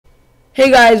Hey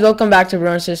guys, welcome back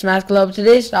to Sis Math Club.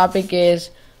 Today's topic is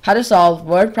how to solve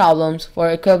word problems for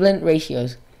equivalent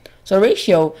ratios. So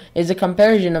ratio is a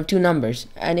comparison of two numbers,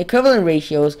 and equivalent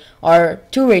ratios are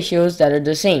two ratios that are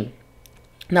the same.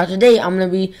 Now today I'm going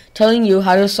to be telling you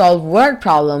how to solve word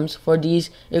problems for these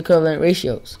equivalent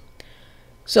ratios.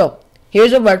 So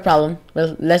here's a word problem.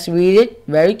 Well, let's read it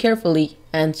very carefully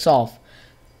and solve.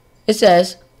 It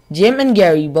says, Jim and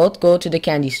Gary both go to the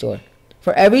candy store.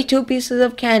 For every 2 pieces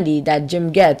of candy that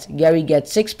Jim gets, Gary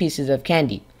gets 6 pieces of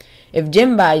candy. If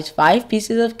Jim buys 5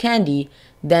 pieces of candy,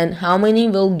 then how many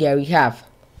will Gary have?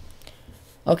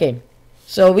 Okay,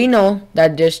 so we know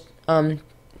that there's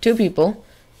 2 people,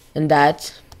 and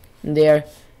that's they're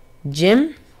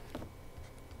Jim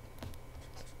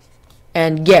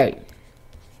and Gary.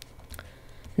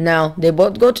 Now they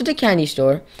both go to the candy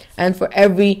store, and for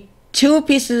every 2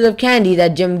 pieces of candy that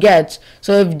Jim gets,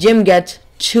 so if Jim gets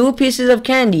 2 pieces of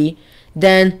candy,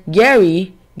 then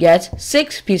Gary gets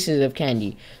 6 pieces of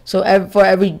candy. So for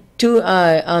every 2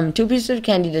 pieces of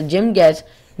candy that Jim gets,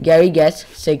 Gary gets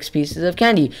 6 pieces of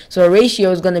candy. So our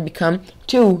ratio is going to become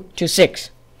 2 to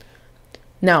 6.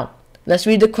 Now let's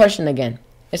read the question again.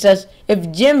 It says,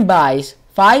 if Jim buys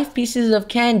 5 pieces of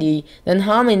candy, then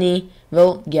how many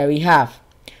will Gary have?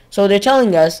 So they're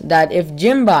telling us that if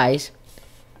Jim buys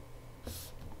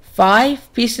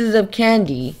 5 pieces of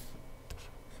candy,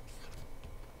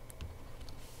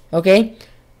 okay,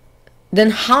 then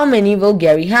how many will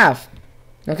Gary have?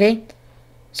 Okay,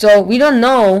 so we don't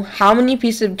know how many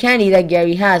pieces of candy that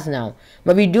Gary has now,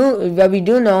 but we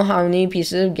do know how many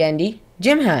pieces of candy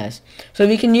Jim has, so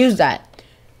we can use that.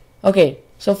 Okay,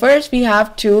 so first we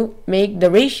have to make the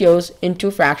ratios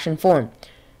into fraction form.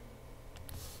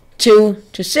 2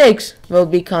 to 6 will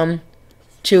become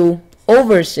 2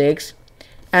 over 6,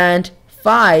 and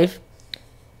 5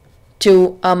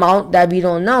 to amount that we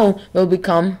don't know will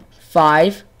become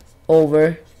 5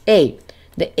 over a.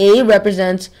 The a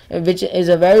represents, which is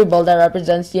a variable that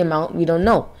represents the amount we don't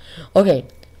know. Okay,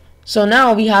 so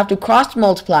now we have to cross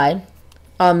multiply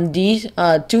these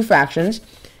 2 fractions.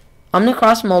 I'm going to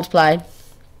cross multiply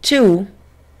 2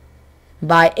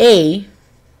 by a,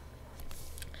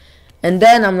 and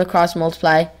then I'm going to cross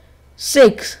multiply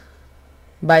 6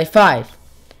 by 5.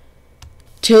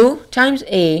 2 times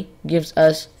a gives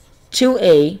us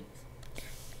 2a,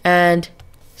 and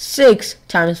 6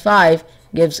 times 5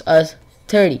 gives us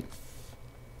 30.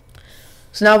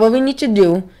 So now what we need to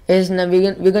do is now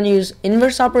we're going to use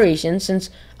inverse operation. Since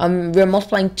we're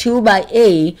multiplying 2 by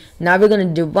a, now we're going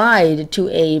to divide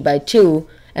 2a by 2,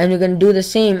 and we're going to do the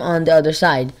same on the other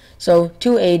side. So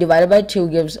 2a divided by 2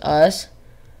 gives us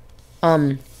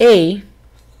a,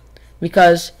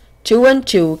 because 2 and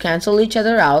 2 cancel each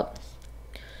other out,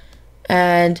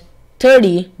 and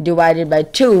 30 divided by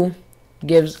 2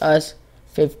 gives us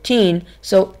 15.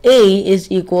 So a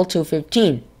is equal to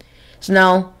 15. So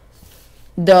now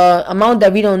the amount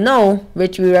that we don't know,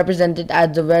 which we represented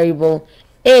as the variable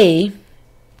a,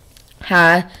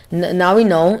 now we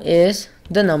know is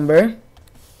the number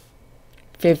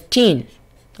 15.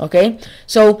 Okay,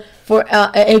 so for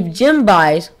if Jim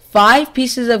buys 5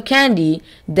 pieces of candy,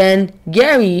 then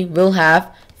Gary will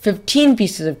have 15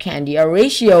 pieces of candy. Our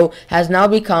ratio has now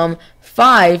become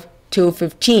 5 to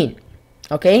 15.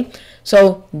 Okay,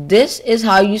 so this is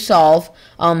how you solve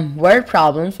word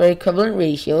problems for equivalent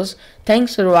ratios.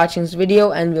 Thanks for watching this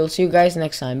video, and we'll see you guys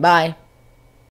next time. Bye.